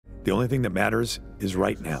The only thing that matters is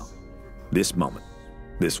right now. This moment.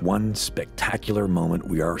 This one spectacular moment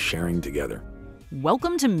we are sharing together.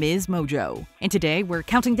 Welcome to MsMojo, and today we're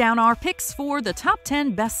counting down our picks for the top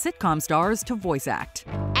 10 best sitcom stars to voice act.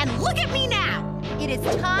 And look at me now! It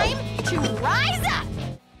is time to rise up!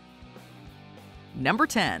 Number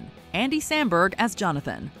 10. Andy Samberg as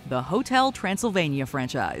Jonathan, the Hotel Transylvania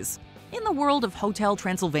franchise. In the world of Hotel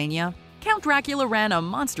Transylvania, Count Dracula ran a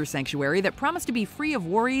monster sanctuary that promised to be free of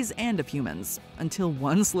worries and of humans, until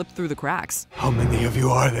one slipped through the cracks. How many of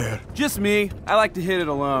you are there? Just me. I like to hit it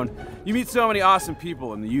alone. You meet so many awesome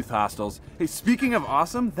people in the youth hostels. Hey, speaking of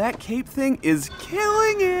awesome, that cape thing is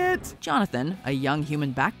killing it! Jonathan, a young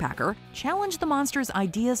human backpacker, challenged the monster's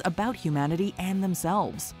ideas about humanity and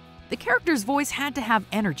themselves. The character's voice had to have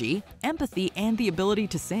energy, empathy, and the ability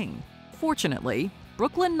to sing. Fortunately,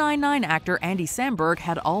 Brooklyn Nine-Nine actor Andy Samberg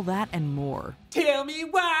had all that and more. Tell me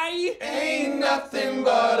why. Ain't nothing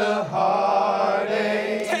but a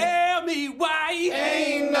heartache. Tell me why.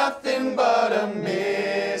 Ain't nothing but a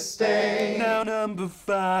mistake. Now number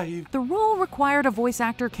 5. The role required a voice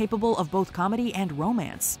actor capable of both comedy and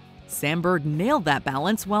romance. Samberg nailed that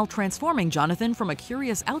balance while transforming Jonathan from a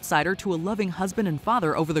curious outsider to a loving husband and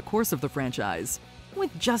father over the course of the franchise.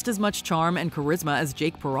 With just as much charm and charisma as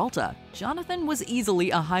Jake Peralta, Jonathan was easily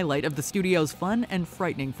a highlight of the studio's fun and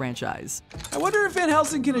frightening franchise. I wonder if Van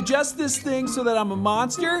Helsing can adjust this thing so that I'm a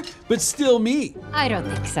monster, but still me. I don't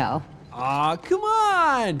think so. Aw, come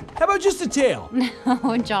on! How about just a tail?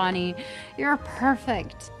 No, Johnny, you're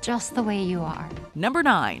perfect, just the way you are. Number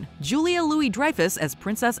 9. Julia Louis-Dreyfus as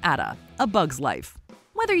Princess Ada, A Bug's Life.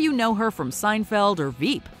 Whether you know her from Seinfeld or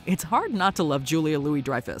Veep, it's hard not to love Julia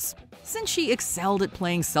Louis-Dreyfus. Since she excelled at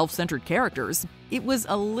playing self-centered characters, it was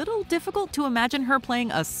a little difficult to imagine her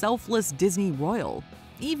playing a selfless Disney royal,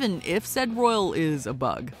 even if said royal is a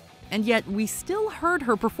bug. And yet, we still heard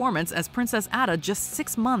her performance as Princess Ada just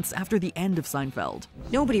 6 months after the end of Seinfeld.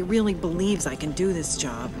 Nobody really believes I can do this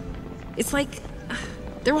job. It's like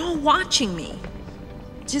they're all watching me.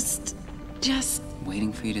 Just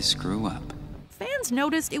waiting for you to screw up. Fans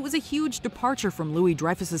noticed it was a huge departure from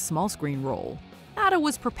Louis-Dreyfus's small-screen role. Ada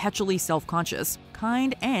was perpetually self-conscious,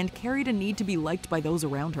 kind, and carried a need to be liked by those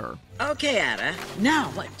around her. Okay, Ada.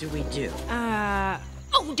 Now what do we do?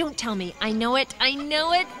 Oh, don't tell me. I know it.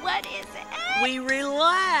 What is it? We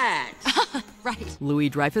relax. Right.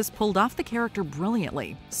 Louis-Dreyfus pulled off the character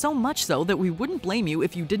brilliantly, so much so that we wouldn't blame you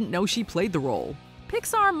if you didn't know she played the role.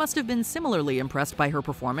 Pixar must have been similarly impressed by her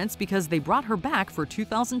performance because they brought her back for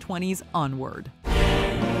 2020's Onward.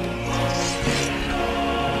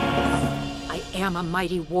 I am a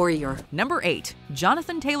mighty warrior. Number 8.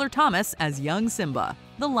 Jonathan Taylor Thomas as young Simba,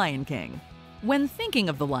 The Lion King. When thinking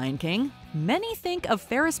of The Lion King, many think of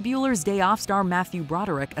Ferris Bueller's Day Off star Matthew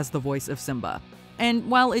Broderick as the voice of Simba. And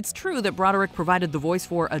while it's true that Broderick provided the voice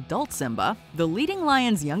for adult Simba, the leading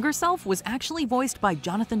lion's younger self was actually voiced by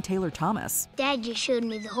Jonathan Taylor Thomas. Dad just showed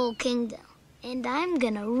me the whole kingdom, and I'm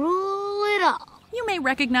gonna rule it all. You may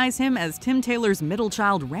recognize him as Tim Taylor's middle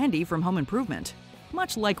child Randy from Home Improvement.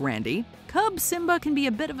 Much like Randy, cub Simba can be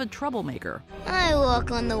a bit of a troublemaker. I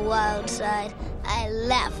walk on the wild side. I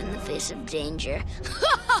laugh in the face of danger.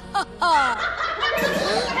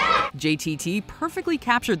 JTT perfectly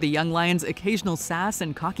captured the young lion's occasional sass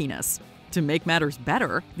and cockiness. To make matters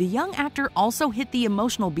better, the young actor also hit the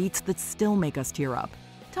emotional beats that still make us tear up.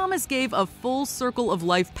 Thomas gave a full circle of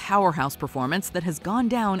life powerhouse performance that has gone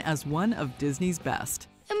down as one of Disney's best.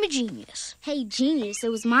 I'm a genius. Hey, genius, it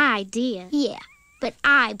was my idea. Yeah, but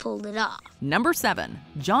I pulled it off. Number 7.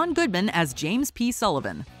 John Goodman as James P.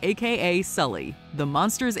 Sullivan, aka Sully, the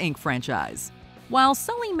Monsters, Inc. franchise. While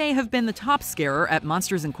Sully may have been the top scarer at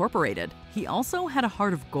Monsters Incorporated, he also had a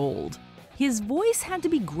heart of gold. His voice had to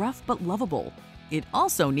be gruff but lovable. It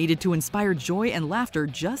also needed to inspire joy and laughter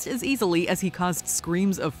just as easily as he caused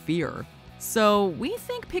screams of fear. So we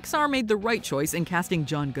think Pixar made the right choice in casting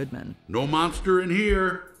John Goodman. No monster in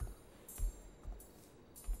here.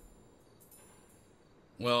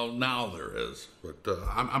 Well, now there is, but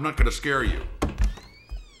I'm not going to scare you.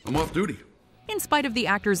 I'm off duty. In spite of the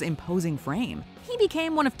actor's imposing frame, he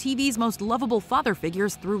became one of TV's most lovable father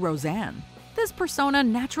figures through Roseanne. This persona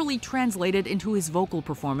naturally translated into his vocal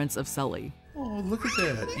performance of Sully. Oh, look at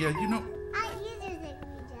that. Yeah, you know.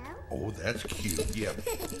 Oh, that's cute. Yeah.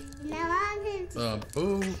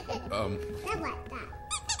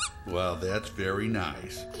 Well, that's very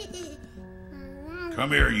nice.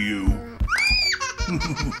 Come here, you.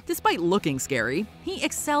 Despite looking scary, he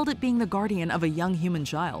excelled at being the guardian of a young human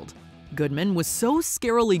child. Goodman was so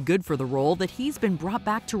scarily good for the role that he's been brought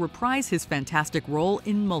back to reprise his fantastic role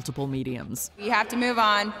in multiple mediums. You have to move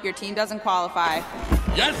on. Your team doesn't qualify.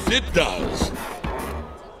 Yes, it does.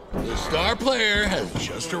 The star player has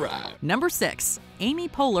just arrived. Number 6. Amy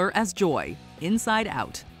Poehler as Joy, Inside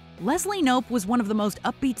Out. Leslie Knope was one of the most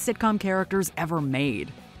upbeat sitcom characters ever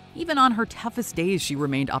made. Even on her toughest days, she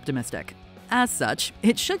remained optimistic. As such,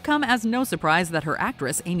 it should come as no surprise that her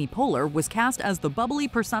actress, Amy Poehler, was cast as the bubbly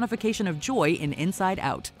personification of joy in Inside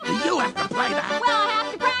Out. You have to play that. Well, I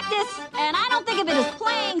have to practice, and I don't think of it as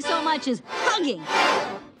playing so much as hugging.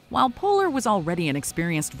 While Poehler was already an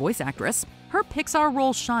experienced voice actress, her Pixar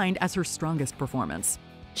role shined as her strongest performance.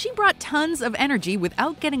 She brought tons of energy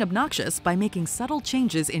without getting obnoxious by making subtle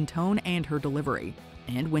changes in tone and her delivery.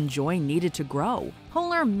 And when Joy needed to grow,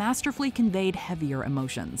 Poehler masterfully conveyed heavier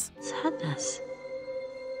emotions. Sadness.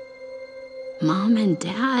 Mom and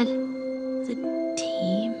Dad, the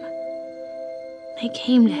team, they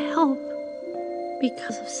came to help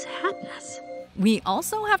because of sadness. We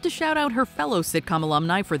also have to shout out her fellow sitcom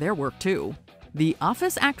alumni for their work too. The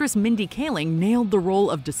Office actress Mindy Kaling nailed the role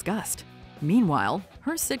of disgust. Meanwhile,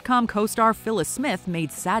 her sitcom co-star Phyllis Smith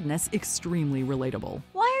made sadness extremely relatable.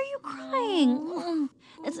 Why are you crying?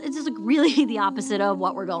 It's just really the opposite of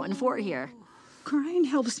what we're going for here. Crying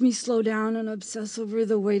helps me slow down and obsess over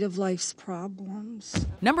the weight of life's problems.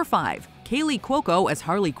 Number 5. Kaylee Cuoco as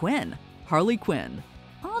Harley Quinn, Harley Quinn.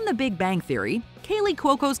 On The Big Bang Theory, Kaylee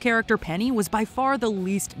Cuoco's character Penny was by far the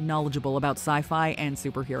least knowledgeable about sci-fi and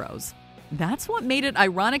superheroes. That's what made it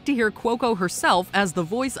ironic to hear Cuoco herself as the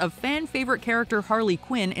voice of fan-favorite character Harley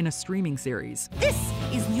Quinn in a streaming series. This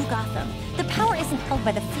is New Gotham. The power isn't held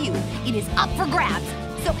by the few. It is up for grabs.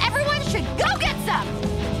 So everyone should go get some!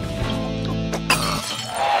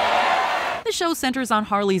 The show centers on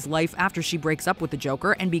Harley's life after she breaks up with the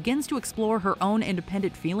Joker and begins to explore her own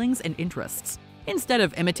independent feelings and interests. Instead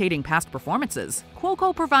of imitating past performances,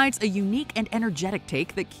 Cuoco provides a unique and energetic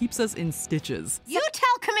take that keeps us in stitches. You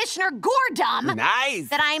tell Commissioner Gordom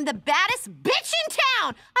that I am the baddest bitch in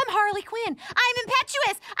town! I'm Harley Quinn. I'm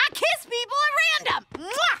impetuous. I kiss people at random.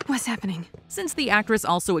 Mwah! What's happening? Since the actress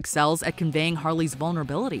also excels at conveying Harley's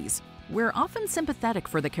vulnerabilities, we're often sympathetic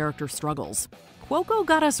for the character's struggles. Cuoco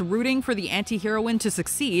got us rooting for the anti-heroine to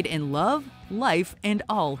succeed in love, life, and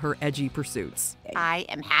all her edgy pursuits. I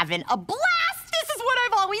am having a blast! This is what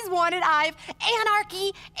I've always wanted. I've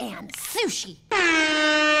anarchy and sushi.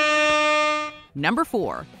 Number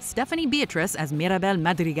 4. Stephanie Beatriz as Mirabel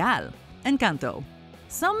Madrigal, Encanto.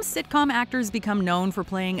 Some sitcom actors become known for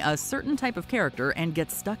playing a certain type of character and get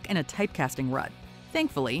stuck in a typecasting rut.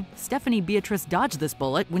 Thankfully, Stephanie Beatriz dodged this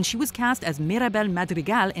bullet when she was cast as Mirabel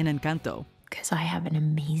Madrigal in Encanto. Because I have an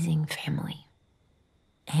amazing family,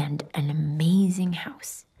 and an amazing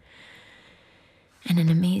house, and an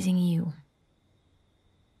amazing you.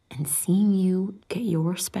 And seeing you get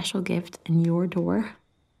your special gift in your door,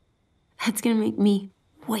 that's gonna make me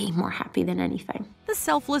way more happy than anything. The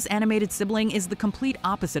selfless animated sibling is the complete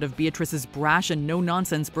opposite of Beatrice's brash and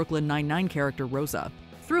no-nonsense Brooklyn Nine-Nine character Rosa.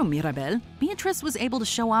 Through Mirabel, Beatrice was able to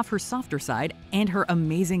show off her softer side and her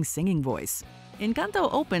amazing singing voice.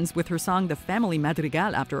 Encanto opens with her song The Family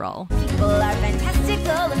Madrigal, after all. People are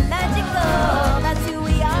fantastical and magical. That's who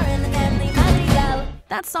we are in the Family Madrigal.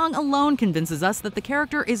 That song alone convinces us that the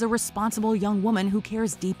character is a responsible young woman who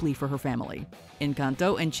cares deeply for her family.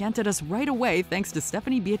 Encanto enchanted us right away thanks to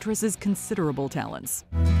Stephanie Beatriz's considerable talents.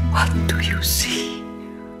 What do you see?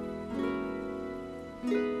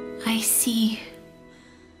 I see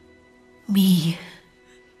me.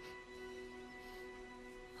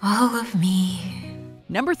 All of me.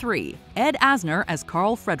 Number 3. Ed Asner as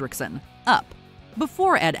Carl Fredricksen, Up.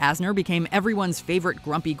 Before Ed Asner became everyone's favorite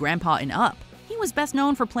grumpy grandpa in Up, he was best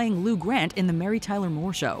known for playing Lou Grant in The Mary Tyler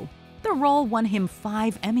Moore Show. The role won him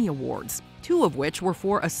 5 Emmy Awards, 2 of which were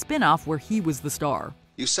for a spin-off where he was the star.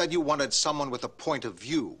 You said you wanted someone with a point of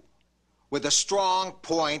view, with a strong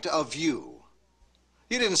point of view.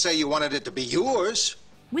 You didn't say you wanted it to be yours.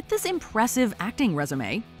 With this impressive acting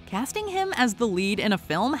resume, casting him as the lead in a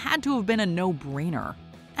film had to have been a no-brainer.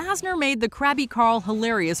 Asner made the crabby Carl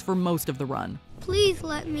hilarious for most of the run. Please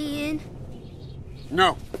let me in.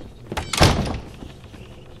 No.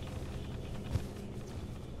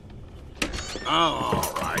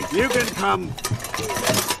 All right, you can come.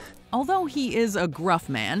 Although he is a gruff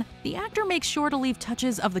man, the actor makes sure to leave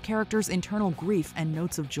touches of the character's internal grief and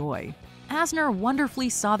notes of joy. Asner wonderfully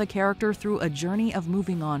saw the character through a journey of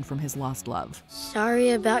moving on from his lost love.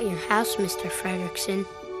 Sorry about your house, Mr. Fredricksen.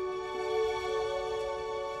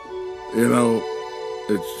 You know,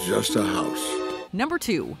 it's just a house. Number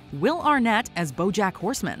 2. Will Arnett as Bojack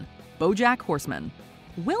Horseman, Bojack Horseman.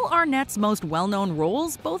 Will Arnett's most well-known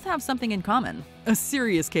roles both have something in common: a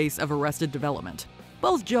serious case of arrested development.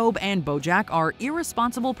 Both Job and Bojack are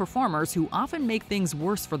irresponsible performers who often make things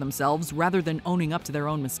worse for themselves rather than owning up to their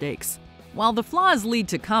own mistakes. While the flaws lead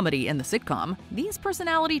to comedy in the sitcom, these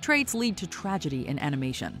personality traits lead to tragedy in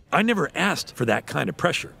animation. I never asked for that kind of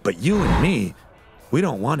pressure, but you and me, we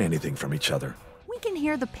don't want anything from each other. We can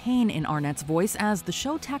hear the pain in Arnett's voice as the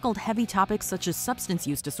show tackled heavy topics such as substance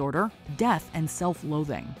use disorder, death, and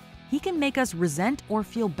self-loathing. He can make us resent or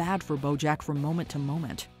feel bad for Bojack from moment to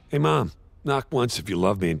moment. Hey, Mom, knock once if you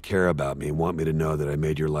love me and care about me and want me to know that I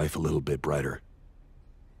made your life a little bit brighter.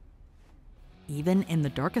 Even in the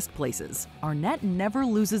darkest places, Arnett never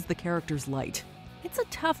loses the character's light. It's a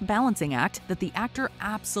tough balancing act that the actor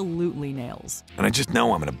absolutely nails. And I just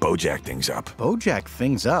know I'm gonna Bojack things up. Bojack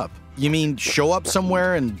things up? You mean show up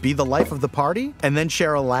somewhere and be the life of the party? And then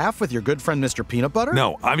share a laugh with your good friend Mr. Peanut Butter?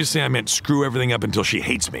 No, obviously I meant screw everything up until she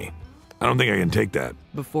hates me. I don't think I can take that.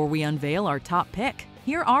 Before we unveil our top pick,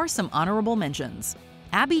 here are some honorable mentions.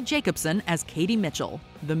 Abby Jacobson as Katie Mitchell,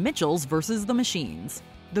 The Mitchells versus the Machines.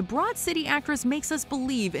 The Broad City actress makes us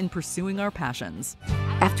believe in pursuing our passions.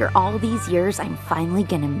 After all these years, I'm finally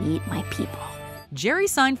gonna meet my people. Jerry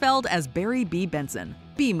Seinfeld as Barry B. Benson,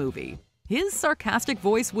 B-Movie. His sarcastic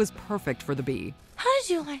voice was perfect for the Bee. How did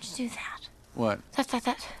you learn to do that? What?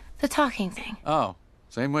 The talking thing. Oh,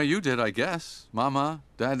 same way you did, I guess. Mama,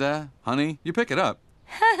 Dada, honey, you pick it up.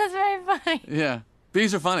 That's very funny. Yeah,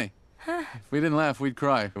 bees are funny. If we didn't laugh, we'd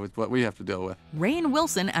cry with what we have to deal with. Rainn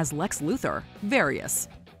Wilson as Lex Luthor, Various.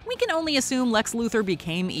 We can only assume Lex Luthor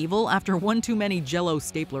became evil after one too many Jell-O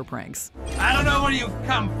stapler pranks. I don't know where you've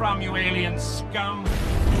come from, you alien scum.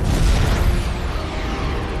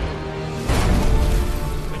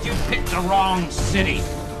 But you picked the wrong city.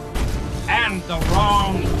 And the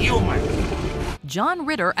wrong human. John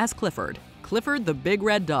Ritter as Clifford, Clifford the Big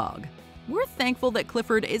Red Dog. We're thankful that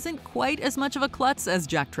Clifford isn't quite as much of a klutz as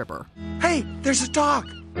Jack Tripper. Hey, there's a dog.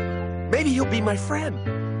 Maybe he'll be my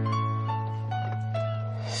friend.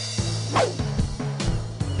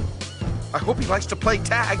 I hope he likes to play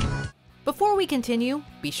tag. Before we continue,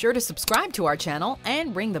 be sure to subscribe to our channel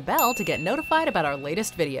and ring the bell to get notified about our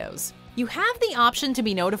latest videos. You have the option to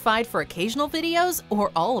be notified for occasional videos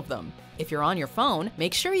or all of them. If you're on your phone,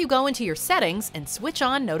 make sure you go into your settings and switch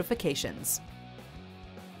on notifications.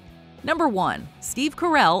 Number 1. Steve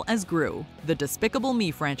Carell as Gru, the Despicable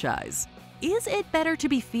Me franchise. Is it better to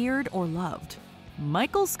be feared or loved?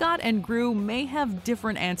 Michael Scott and Gru may have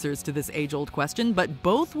different answers to this age-old question, but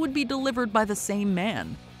both would be delivered by the same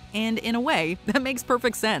man. And in a way, that makes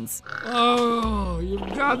perfect sense. Oh,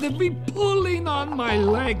 you've got to be pulling on my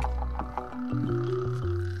leg.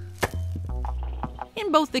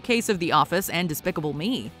 In both the case of The Office and Despicable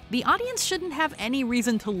Me, the audience shouldn't have any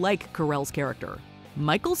reason to like Carell's character.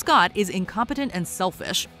 Michael Scott is incompetent and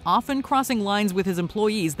selfish, often crossing lines with his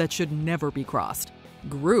employees that should never be crossed.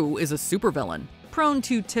 Gru is a supervillain, prone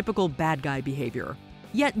to typical bad guy behavior.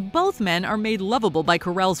 Yet both men are made lovable by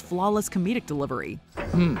Carell's flawless comedic delivery.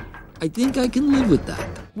 I think I can live with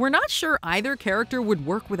that. We're not sure either character would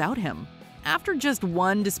work without him. After just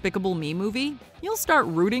one Despicable Me movie, you'll start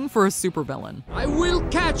rooting for a supervillain. I will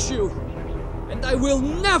catch you, and I will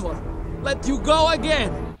never let you go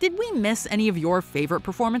again. Did we miss any of your favorite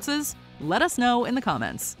performances? Let us know in the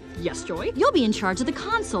comments. Yes, Joy? You'll be in charge of the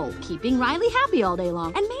console, keeping Riley happy all day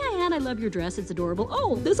long. And may I add, I love your dress. It's adorable.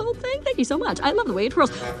 Oh, this old thing? Thank you so much. I love the way it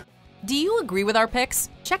twirls. Do you agree with our picks?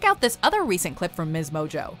 Check out this other recent clip from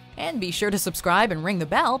MsMojo. And be sure to subscribe and ring the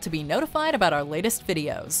bell to be notified about our latest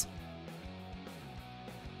videos.